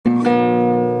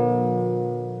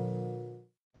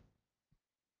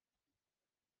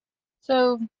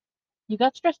So you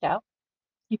got stressed out,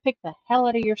 you picked the hell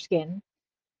out of your skin,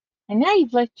 and now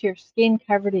you've left your skin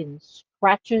covered in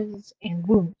scratches and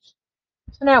wounds.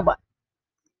 So now what?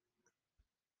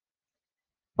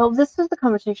 Well, this is the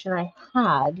conversation I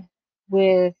had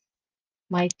with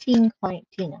my teen client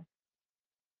Tina.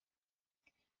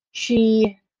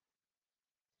 She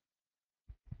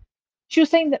she was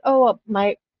saying that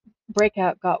my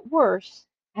breakout got worse,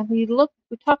 and we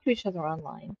talked to each other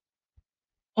online,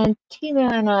 and Tina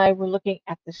and I were looking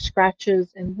at the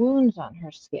scratches and wounds on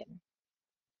her skin.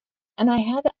 And I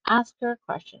had to ask her a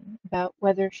question about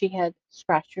whether she had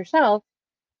scratched herself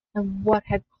and what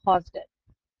had caused it.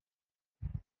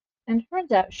 And it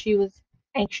turns out she was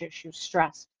anxious, she was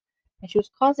stressed, and she was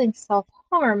causing self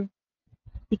harm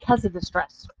because of the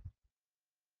stress.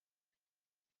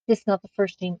 This is not the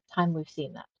first time we've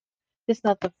seen that. This is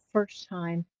not the first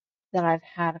time that I've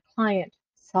had a client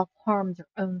self harm their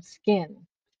own skin.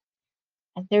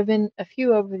 And there have been a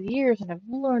few over the years, and I've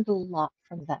learned a lot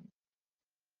from them.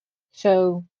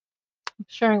 So I'm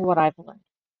sharing what I've learned,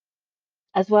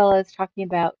 as well as talking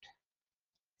about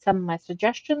some of my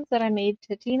suggestions that I made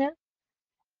to Tina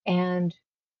and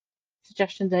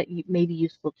suggestions that may be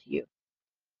useful to you.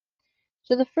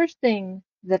 So the first thing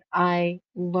that I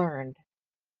learned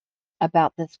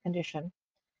about this condition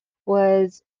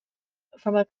was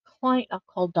from a client I'll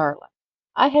call Darla.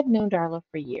 I had known Darla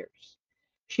for years.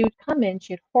 She would come in,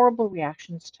 she had horrible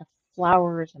reactions to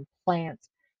flowers and plants,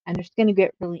 and her skin would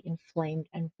get really inflamed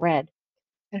and red,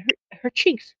 and her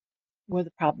cheeks were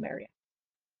the problem area.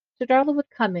 So Darla would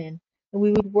come in, and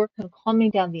we would work on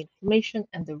calming down the inflammation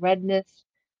and the redness.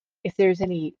 If there's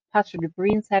any pus or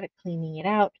debris inside it, cleaning it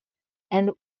out,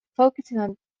 and focusing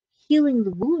on healing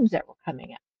the wounds that were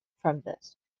coming up from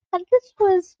this. And this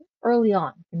was early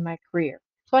on in my career,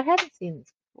 so I hadn't seen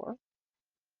this before.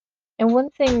 And one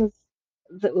thing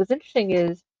that was interesting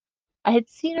is I had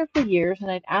seen her for years, and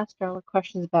I'd asked her all the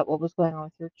questions about what was going on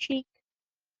with her cheek,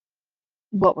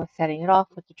 what was setting it off,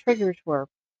 what the triggers were.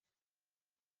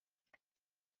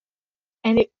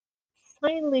 And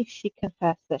finally she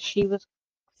confessed that she was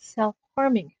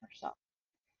self-harming herself.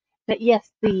 That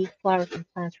yes, the flowers and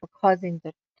plants were causing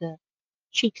the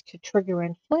cheeks to trigger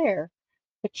and flare,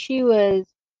 but she was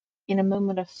in a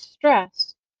moment of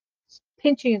stress,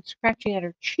 pinching and scratching at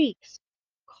her cheeks,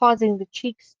 causing the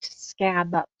cheeks to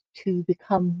scab up, to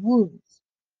become wounds.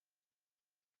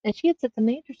 And she had said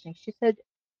something interesting. She said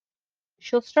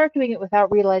she'll start doing it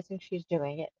without realizing she's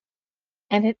doing it.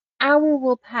 And an hour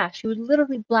will pass. She would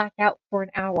literally black out for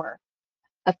an hour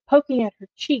of poking at her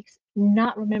cheeks,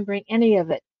 not remembering any of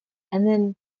it. And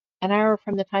then an hour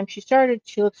from the time she started,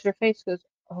 she looks at her face and goes,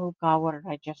 "Oh God, what did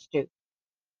I just do?"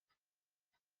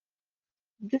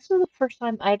 This was the first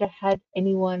time I'd had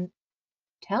anyone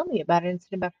tell me about an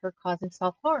incident about her causing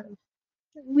self-harm.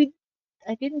 We,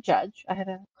 I didn't judge. I had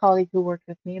a colleague who worked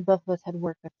with me, and both of us had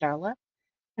worked with Darla,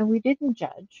 and we didn't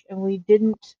judge, and we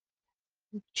didn't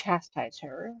chastise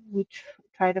her. We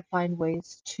try to find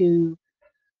ways to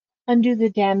undo the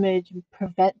damage and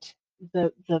prevent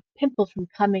the pimples from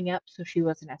coming up so she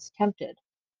wasn't as tempted.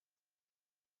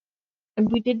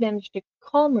 And we did manage to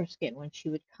calm her skin when she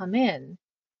would come in,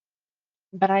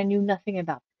 but I knew nothing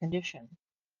about the condition.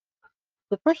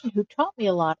 The person who taught me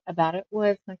a lot about it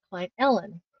was my client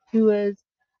Ellen, who was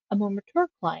a more mature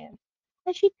client.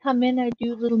 And she'd come in, I'd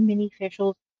do little mini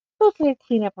facials, mostly to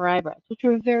clean up her eyebrows, which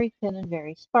were very thin and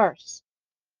very sparse.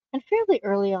 And fairly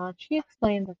early on, she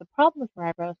explained that the problem with her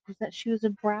eyebrows was that she was a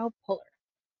brow puller.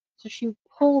 So she would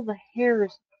pull the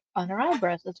hairs on her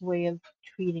eyebrows as a way of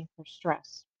treating her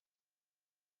stress.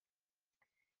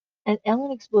 And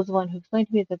Ellen was the one who explained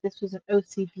to me that this was an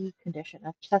OCD condition,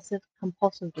 obsessive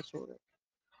compulsive disorder,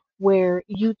 where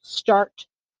you'd start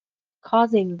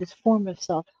causing this form of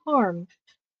self-harm,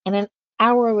 and an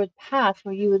hour would pass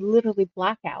where you would literally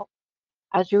black out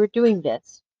as you were doing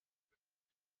this,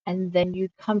 and then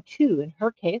you'd come to. In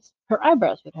her case, her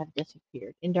eyebrows would have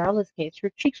disappeared. In Darla's case,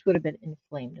 her cheeks would have been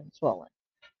inflamed and swollen.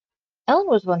 Ellen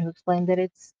was one who explained that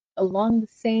it's along the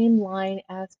same line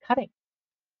as cutting,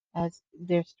 as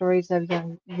there's stories of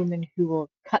young women who will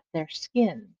cut their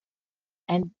skin,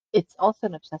 and it's also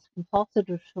an obsessive compulsive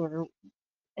disorder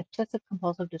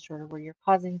where you're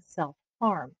causing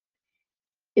self-harm.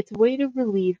 It's a way to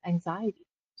relieve anxiety.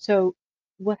 So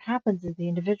what happens is the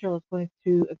individual is going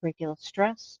through a great deal of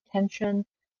stress, tension,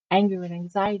 anger, and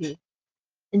anxiety,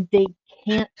 and they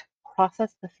can't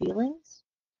process the feelings.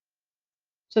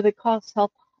 So they cause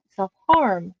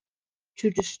self-harm to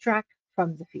distract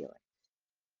from the feeling.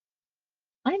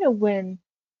 I know when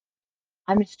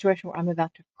I'm in a situation where I'm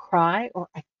about to cry or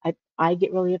I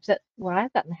get really upset, what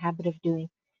I've gotten in the habit of doing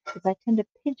is I tend to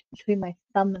pinch between my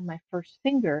thumb and my first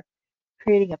finger,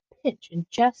 creating a pinch and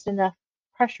just enough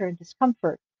pressure and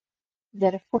discomfort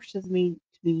that it forces me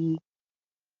to be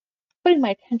putting my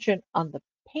attention on the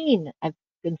pain I've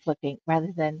been inflicting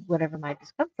rather than whatever my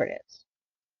discomfort is.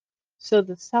 So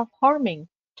the self-harming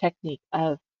technique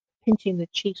of pinching the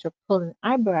cheeks or pulling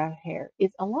eyebrow hair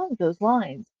is along those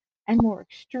lines and more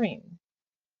extreme.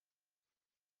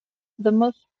 The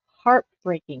most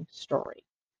heartbreaking story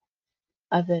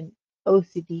of an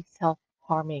OCD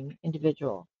self-harming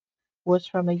individual was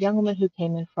from a young woman who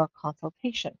came in for a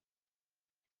consultation.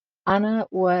 Anna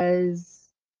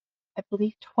was, I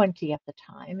believe, 20 at the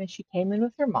time, and she came in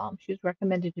with her mom. She was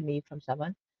recommended to me from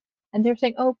someone, and they're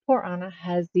saying, "Oh, poor Anna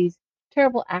has these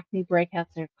terrible acne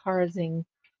breakouts that are causing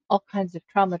all kinds of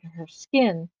trauma to her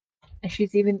skin, and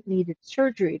she's even needed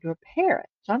surgery to repair it."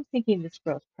 So I'm thinking this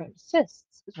girl's prone to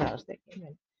cysts, is what I was thinking,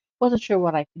 and wasn't sure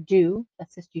what I could do. A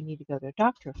cyst you need to go to a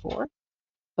doctor for,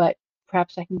 but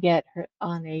perhaps I can get her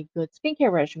on a good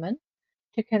skincare regimen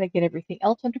to kind of get everything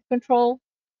else under control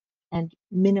and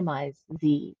minimize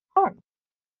the harm.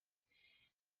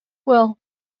 Well,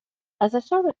 as I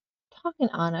started talking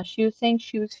to Anna, she was saying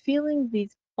she was feeling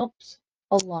these bumps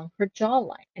along her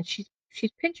jawline, and she's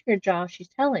pinching her jaw. She's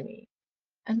telling me,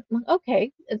 and I'm like,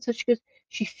 okay. And so she goes,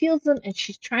 she feels them, and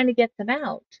she's trying to get them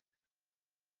out,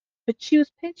 but she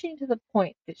was pinching to the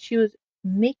point that she was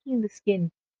making the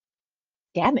skin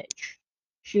damage.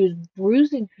 She was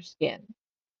bruising her skin,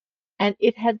 and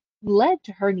it had led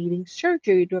to her needing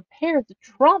surgery to repair the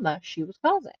trauma she was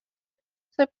causing.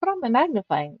 So I put on my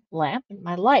magnifying lamp and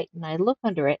my light, and I look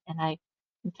under it, and I'm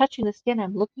touching the skin.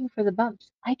 I'm looking for the bumps.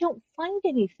 I don't find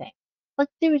anything. Like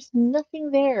there is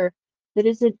nothing there that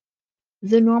isn't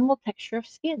the normal texture of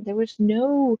skin. There was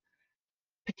no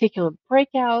particular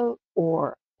breakout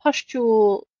or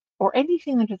pustule or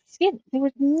anything under the skin. There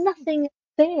was nothing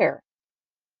there.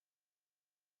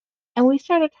 And we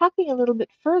started talking a little bit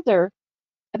further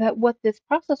about what this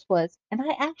process was. And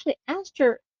I actually asked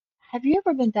her, "Have you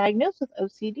ever been diagnosed with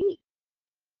OCD?"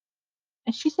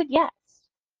 And she said yes.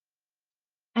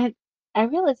 And I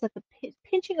realized that the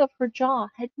pinching of her jaw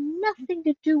had nothing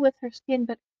to do with her skin,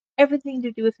 but everything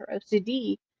to do with her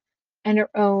OCD and her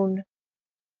own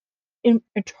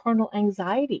internal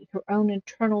anxiety, her own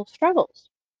internal struggles.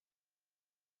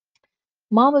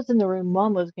 Mom was in the room.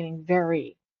 Mom was getting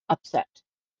very upset.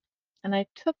 And I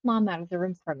took mom out of the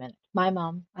room for a minute. My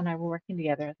mom and I were working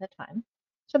together at the time.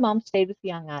 So mom stayed with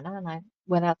young Anna, and I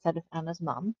went outside with Anna's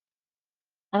mom.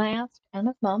 And I asked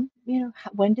Anna's mom,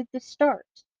 when did this start?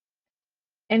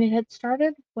 And it had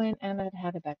started when Anna had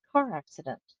had a bad car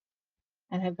accident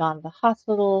and had gone to the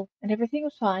hospital, and everything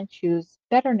was fine. She was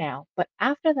better now. But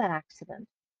after that accident,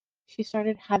 she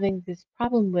started having this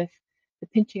problem with the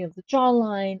pinching of the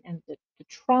jawline and the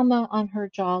trauma on her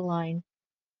jawline.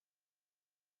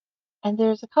 And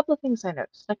there's a couple of things I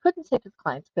noticed. I couldn't say to the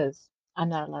clients because I'm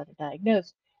not allowed to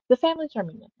diagnose. The family's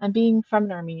Armenian. I'm being from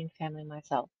an Armenian family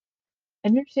myself.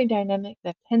 An interesting dynamic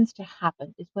that tends to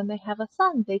happen is when they have a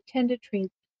son, they tend to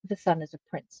treat the son as a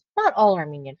prince. Not all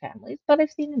Armenian families, but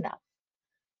I've seen enough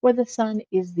where the son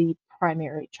is the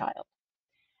primary child.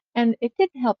 And it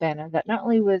didn't help Anna that not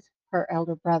only was her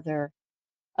elder brother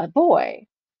a boy,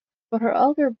 but her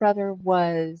elder brother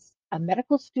was a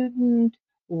medical student,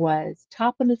 was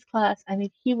top in his class. I mean,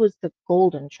 he was the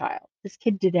golden child. This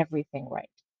kid did everything right.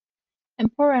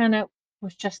 And poor Anna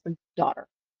was just the daughter,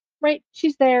 right?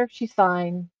 She's there, she's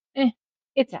fine.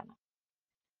 It's Anna.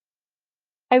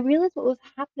 I realized what was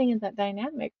happening in that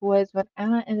dynamic was when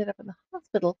Anna ended up in the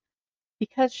hospital,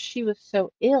 because she was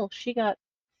so ill, she got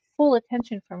full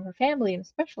attention from her family and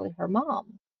especially her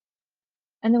mom.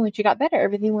 And then when she got better,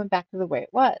 everything went back to the way it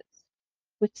was,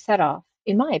 which set off,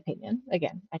 in my opinion,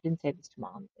 again, I didn't say this to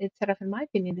mom, it set off, in my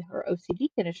opinion, her OCD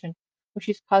condition where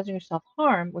she's causing herself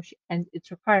harm, and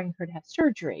it's requiring her to have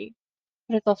surgery,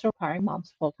 but it's also requiring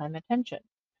mom's full-time attention.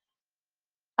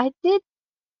 I did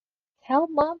tell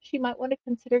mom she might want to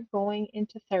consider going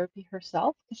into therapy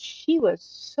herself because she was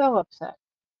so upset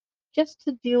just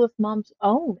to deal with mom's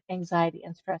own anxiety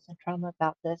and stress and trauma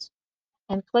about this,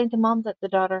 and explained to mom that the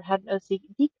daughter had an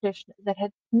OCD condition that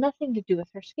had nothing to do with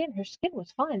her skin. Her skin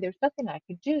was fine. There was nothing I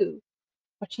could do,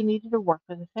 but she needed to work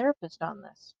with a therapist on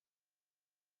this.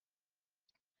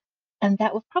 And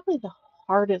that was probably the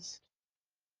hardest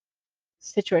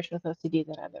situation with OCD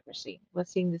that I've ever seen, was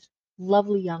seeing this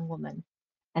lovely young woman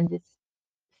and this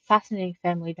fascinating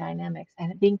family dynamics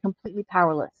and being completely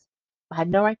powerless. I had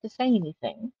no right to say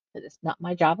anything because it's not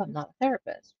my job. I'm not a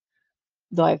therapist,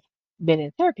 though I've been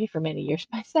in therapy for many years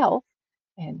myself,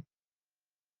 and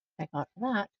thank God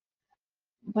for that.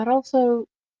 But also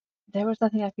there was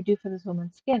nothing I could do for this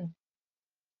woman's skin.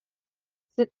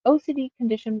 The OCD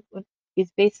condition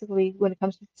is basically, when it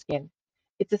comes to the skin,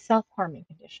 it's a self-harming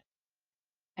condition.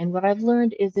 And what I've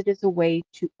learned is it is a way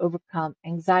to overcome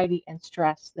anxiety and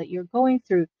stress that you're going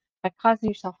through by causing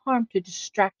yourself harm to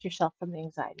distract yourself from the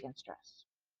anxiety and stress.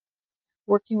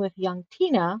 Working with young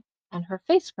Tina and her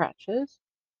face scratches,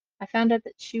 I found out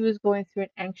that she was going through an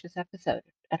anxious episode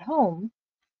at home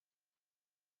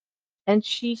and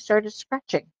she started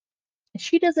scratching. And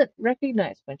she doesn't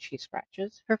recognize when she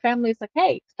scratches. Her family's like,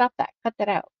 hey, stop that, cut that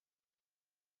out.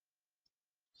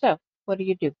 So, what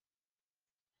do?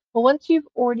 Well, once you've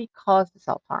already caused the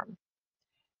self harm,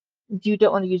 you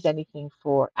don't want to use anything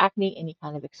for acne, any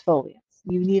kind of exfoliants.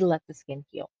 You need to let the skin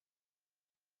heal.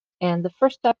 And the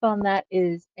first step on that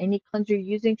is any cleanser you're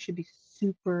using should be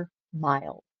super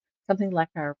mild, something like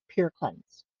our Pure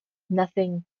Cleanse.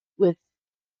 Nothing with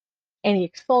any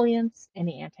exfoliants,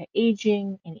 any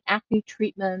anti-aging, any acne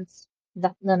treatments,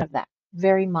 none of that.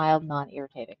 Very mild,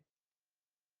 non-irritating.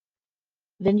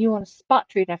 Then you want to spot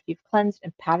treat after you've cleansed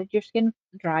and patted your skin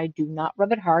dry. Do not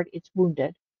rub it hard, it's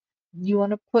wounded. You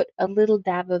want to put a little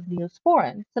dab of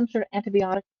Neosporin, some sort of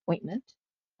antibiotic ointment,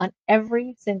 on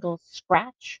every single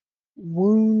scratch,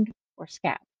 wound, or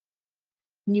scab.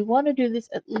 And you want to do this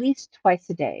at least twice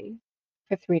a day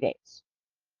for 3 days.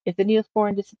 If the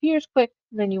Neosporin disappears quick,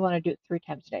 then you want to do it 3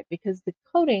 times a day because the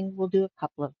coating will do a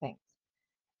couple of things.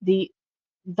 The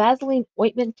Vaseline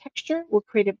ointment texture will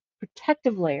create a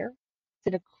protective layer.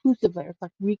 It's an occlusive layer. It's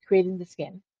like recreating the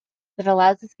skin that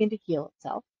allows the skin to heal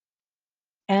itself.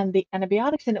 And the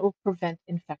antibiotics in it will prevent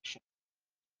infection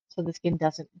so the skin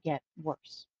doesn't get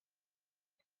worse.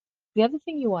 The other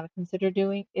thing you want to consider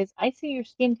doing is icing your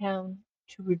skin down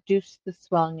to reduce the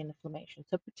swelling and inflammation.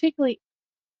 So particularly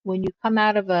when you come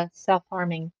out of a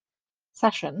self-harming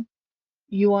session,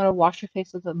 you want to wash your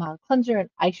face with a mild cleanser and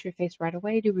ice your face right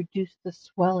away to reduce the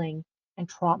swelling and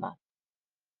trauma.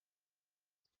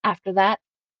 After that,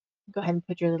 go ahead and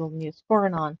put your little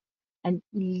Neosporin on and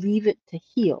leave it to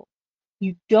heal.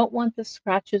 You don't want the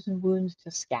scratches and wounds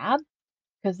to scab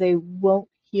because they won't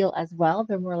heal as well.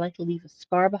 They're more likely to leave a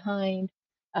scar behind,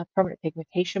 a permanent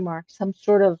pigmentation mark, some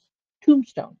sort of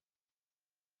tombstone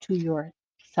to your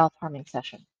self-harming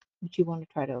session, which you want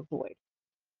to try to avoid.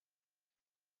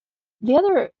 The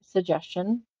other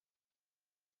suggestion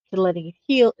to letting it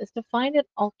heal is to find an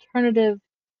alternative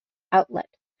outlet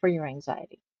for your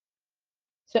anxiety.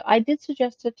 So I did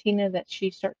suggest to Tina that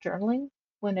she start journaling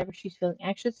whenever she's feeling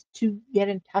anxious to get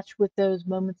in touch with those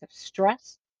moments of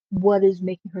stress. What is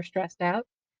making her stressed out?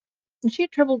 And she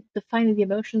had trouble defining the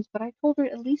emotions, but I told her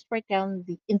at least write down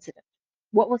the incident.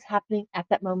 What was happening at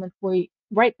that moment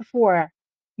right before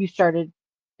you started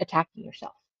attacking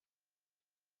yourself?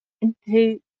 And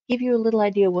to give you a little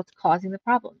idea of what's causing the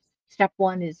problems. Step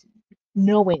one is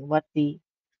knowing what the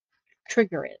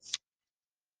trigger is.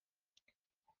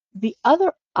 The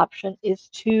other option is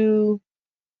to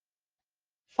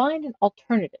find an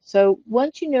alternative. So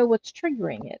once you know what's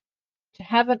triggering it, to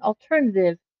have an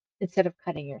alternative instead of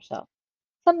cutting yourself.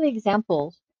 Some of the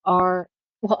examples are,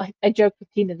 well, I joked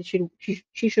with Tina that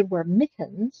she should wear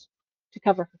mittens to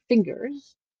cover her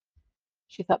fingers.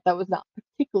 She thought that was not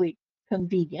particularly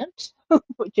convenient,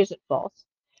 which isn't false.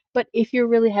 But if you're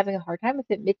really having a hard time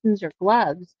with it, mittens or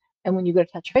gloves, and when you go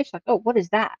to touch your face, like, oh, what is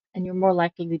that? And you're more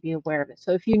likely to be aware of it.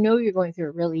 So if you know you're going through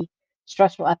a really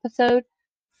stressful episode,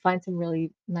 find some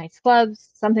really nice gloves,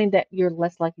 something that you're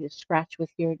less likely to scratch with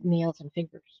your nails and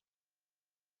fingers.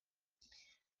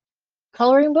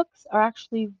 Coloring books are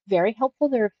actually very helpful.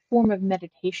 They're a form of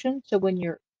meditation. So when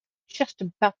you're just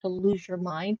about to lose your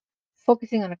mind,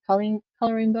 focusing on a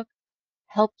coloring book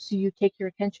helps you take your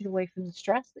attention away from the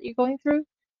stress that you're going through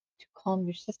to calm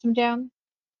your system down.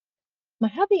 My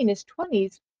hubby in his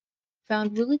 20s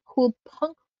found really cool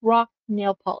punk rock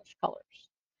nail polish colors.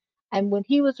 And when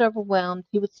he was overwhelmed,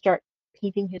 he would start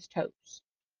painting his toes.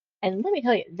 And let me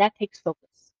tell you, that takes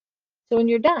focus. So when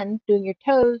you're done doing your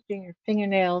toes, doing your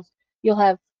fingernails, you'll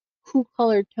have cool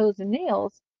colored toes and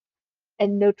nails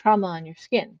and no trauma on your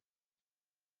skin.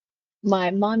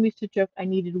 My mom used to joke I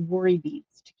needed worry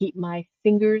beads to keep my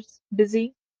fingers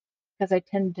busy because I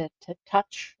tend to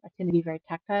touch. I tend to be very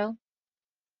tactile.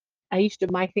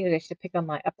 My fingers, I used to pick on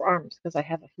my upper arms because I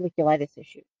have a folliculitis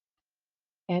issue.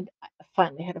 And I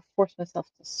finally had to force myself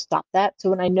to stop that. So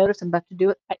when I notice I'm about to do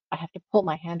it, I have to pull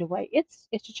my hand away. It's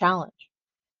a challenge,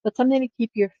 but something to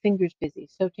keep your fingers busy.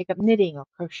 So take up knitting or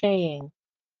crocheting,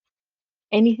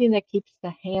 anything that keeps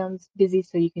the hands busy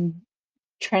so you can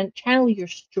channel your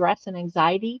stress and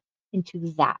anxiety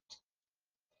into that.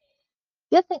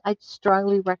 The other thing I'd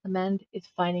strongly recommend is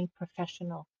finding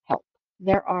professional help.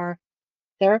 There are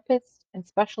therapists and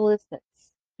specialists that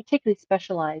particularly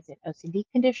specialize in OCD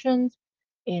conditions,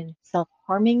 in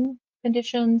self-harming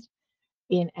conditions,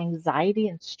 in anxiety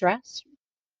and stress.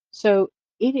 So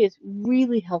it is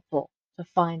really helpful to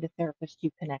find a therapist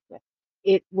you connect with.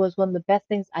 It was one of the best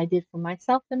things I did for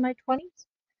myself in my 20s,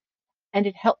 and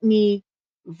it helped me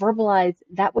verbalize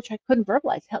that which I couldn't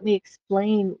verbalize, helped me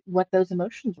explain what those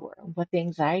emotions were and what the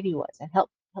anxiety was, and help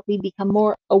me become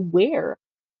more aware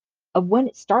of when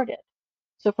it started.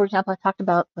 So, for example, I talked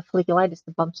about the folliculitis,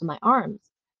 the bumps in my arms.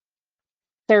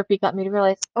 Therapy got me to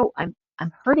realize, oh, I'm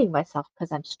hurting myself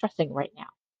because I'm stressing right now.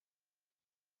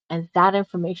 And that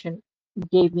information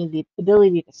gave me the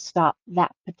ability to stop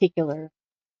that particular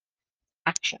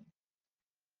action.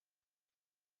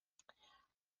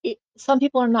 Some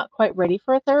people are not quite ready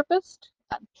for a therapist.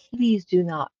 Please do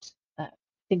not uh,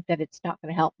 think that it's not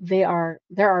going to help. There are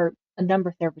a number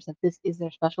of therapists that this is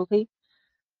their specialty,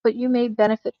 but you may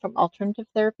benefit from alternative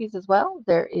therapies as well.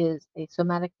 There is a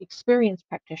somatic experience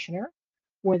practitioner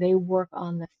where they work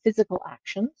on the physical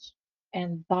actions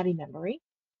and body memory.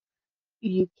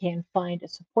 You can find a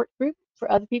support group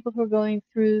for other people who are going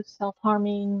through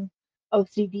self-harming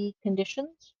OCD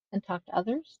conditions and talk to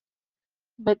others.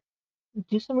 But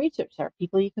do some research. There are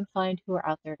people you can find who are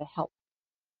out there to help.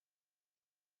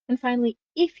 And finally,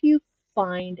 if you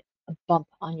find a bump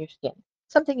on your skin,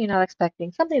 something you're not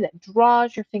expecting, something that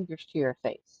draws your fingers to your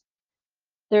face,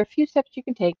 there are a few steps you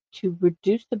can take to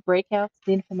reduce the breakouts,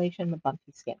 the inflammation, and the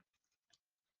bumpy skin.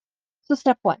 So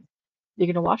step one, you're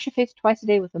going to wash your face twice a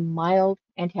day with a mild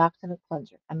antioxidant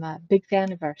cleanser. I'm a big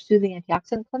fan of our soothing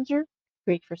antioxidant cleanser,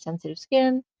 great for sensitive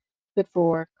skin, good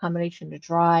for combination to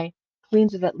dry,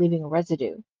 cleans without leaving a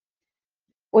residue.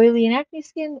 Oily and acne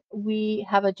skin, we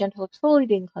have a gentle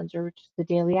exfoliating cleanser, which is the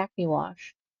daily acne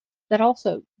wash, that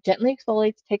also gently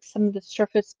exfoliates, takes some of the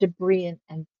surface debris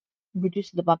and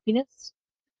reduces the bumpiness.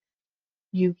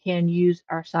 You can use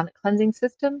our sonic cleansing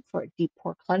system for deep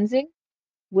pore cleansing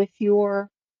with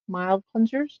your mild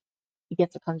cleansers. It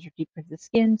gets the cleanser deeper into the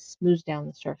skin, smooths down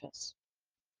the surface.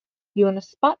 You want to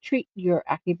spot treat your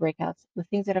acne breakouts with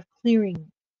things that have clearing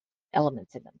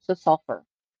elements in them, so sulfur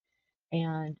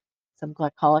and some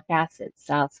glycolic acid,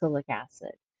 salicylic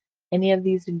acid. Any of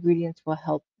these ingredients will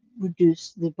help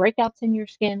reduce the breakouts in your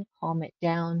skin, calm it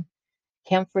down.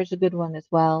 Camphor is a good one as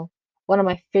well. One of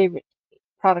my favorite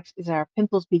products is our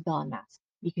Pimples Be Gone mask.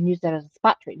 You can use that as a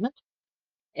spot treatment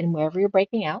and wherever you're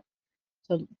breaking out.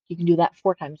 So you can do that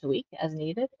 4 times a week as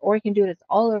needed, or you can do it as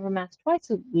all over mask twice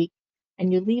a week,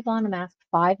 and you leave on a mask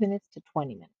 5 minutes to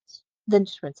 20 minutes. Then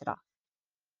just rinse it off.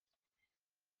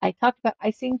 I talked about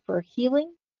icing for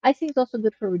healing. Icing is also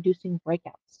good for reducing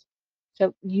breakouts.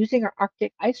 So using our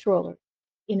Arctic ice roller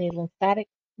in a lymphatic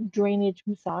drainage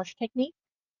massage technique,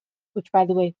 which by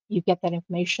the way, you get that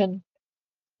information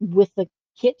with the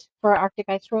kit for our Arctic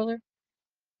ice roller.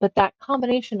 But that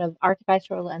combination of Arctic ice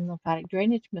roller and lymphatic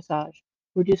drainage massage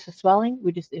reduces swelling,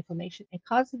 reduces inflammation, and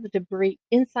causes the debris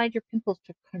inside your pimples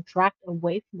to contract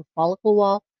away from the follicle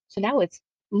wall. So now it's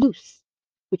loose,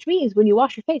 which means when you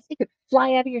wash your face, it could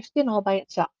fly out of your skin all by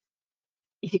itself.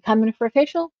 If you come in for a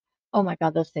facial, oh my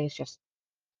God, those things just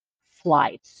fly.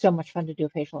 It's so much fun to do a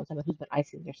facial on someone who's been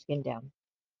icing their skin down.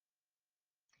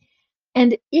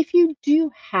 And if you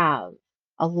do have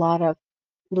a lot of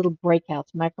little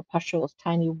breakouts, micropustules,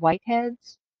 tiny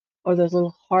whiteheads, or those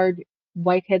little hard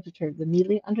whiteheads which are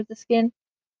immediately under the skin,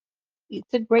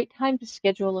 it's a great time to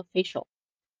schedule a facial.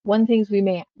 One things we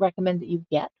may recommend that you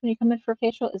get when you come in for a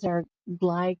facial is our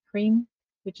Gly Cream,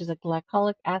 which is a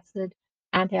glycolic acid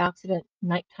antioxidant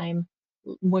nighttime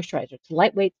moisturizer. It's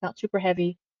lightweight, it's not super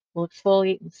heavy, will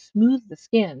exfoliate and smooth the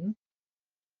skin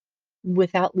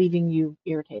without leaving you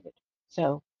irritated.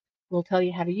 So we'll tell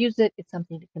you how to use it. It's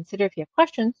something to consider. If you have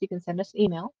questions, you can send us an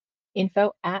email,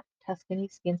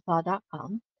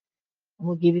 info@tuscanyskinspa.com, and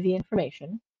we'll give you the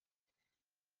information.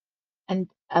 And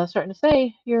I was starting to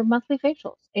say, your monthly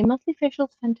facials. A monthly facial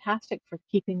is fantastic for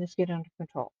keeping the skin under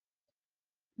control.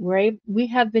 We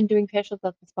have been doing facials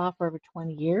at the spa for over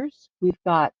 20 years. We've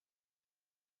got,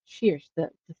 the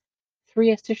 3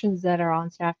 estheticians that are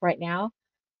on staff right now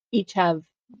each have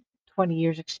 20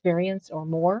 years experience or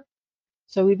more.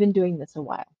 So we've been doing this a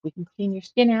while. We can clean your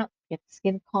skin out, get the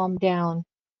skin calmed down,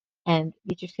 and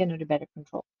get your skin under better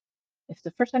control. If it's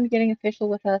the first time you're getting a facial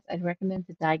with us, I'd recommend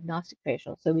the diagnostic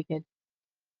facial so we could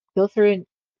go through and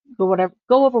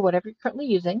go over whatever you're currently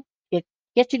using, get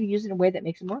you to use it in a way that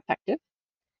makes it more effective,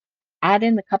 add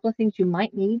in a couple of things you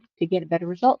might need to get a better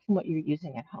result from what you're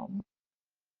using at home,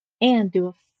 and do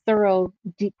a thorough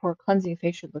deep pore cleansing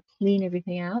facial to clean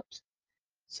everything out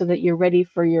so that you're ready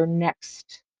for your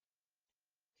next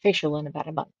facial in about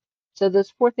a month. So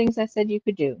those four things I said you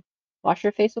could do. Wash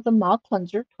your face with a mild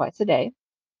cleanser twice a day.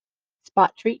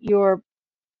 Spot treat your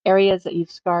areas that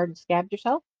you've scarred and scabbed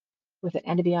yourself with an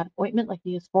antibiotic ointment like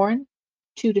Neosporin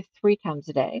 2 to 3 times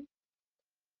a day.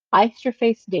 Ice your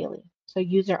face daily. So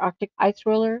use our Arctic ice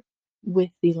roller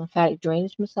with the lymphatic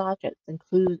drainage massage that's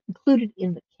included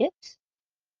in the kit.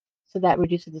 So that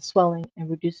reduces the swelling and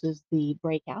reduces the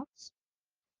breakouts.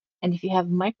 And if you have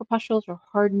micropustules or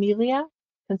hard melia,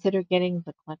 consider getting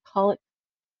the glycolic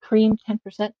cream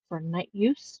 10% for night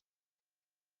use.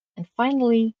 And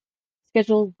finally,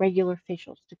 schedule regular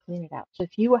facials to clean it out. So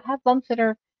if you have bumps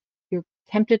that you're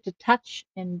tempted to touch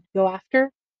and go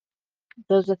after,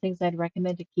 those are things I'd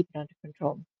recommend to keep it under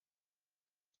control.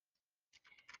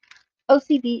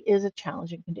 OCD is a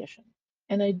challenging condition,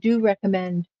 and I do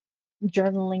recommend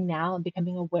journaling now and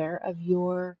becoming aware of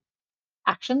your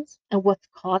actions and what's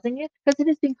causing it, because it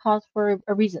is being caused for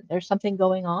a reason. There's something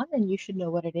going on, and you should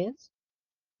know what it is.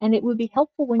 And it would be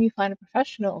helpful when you find a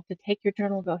professional to take your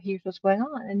journal and go, here's what's going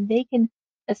on, and they can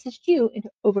assist you into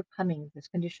overcoming this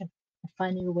condition and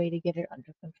finding a way to get it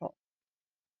under control.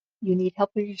 You need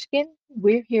help with your skin?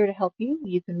 We're here to help you.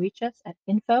 You can reach us at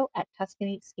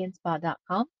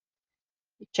info@tuscanyskinspa.com.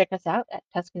 Check us out at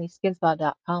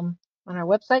tuscanyskinspa.com. On our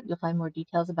website, you'll find more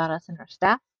details about us and our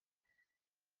staff.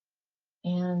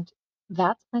 And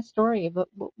that's my story about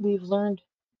what we've learned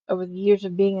over the years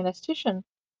of being an esthetician,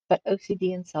 but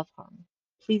OCD and self-harm.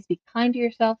 Please be kind to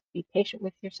yourself, be patient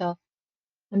with yourself,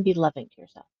 and be loving to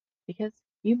yourself because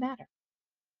you matter.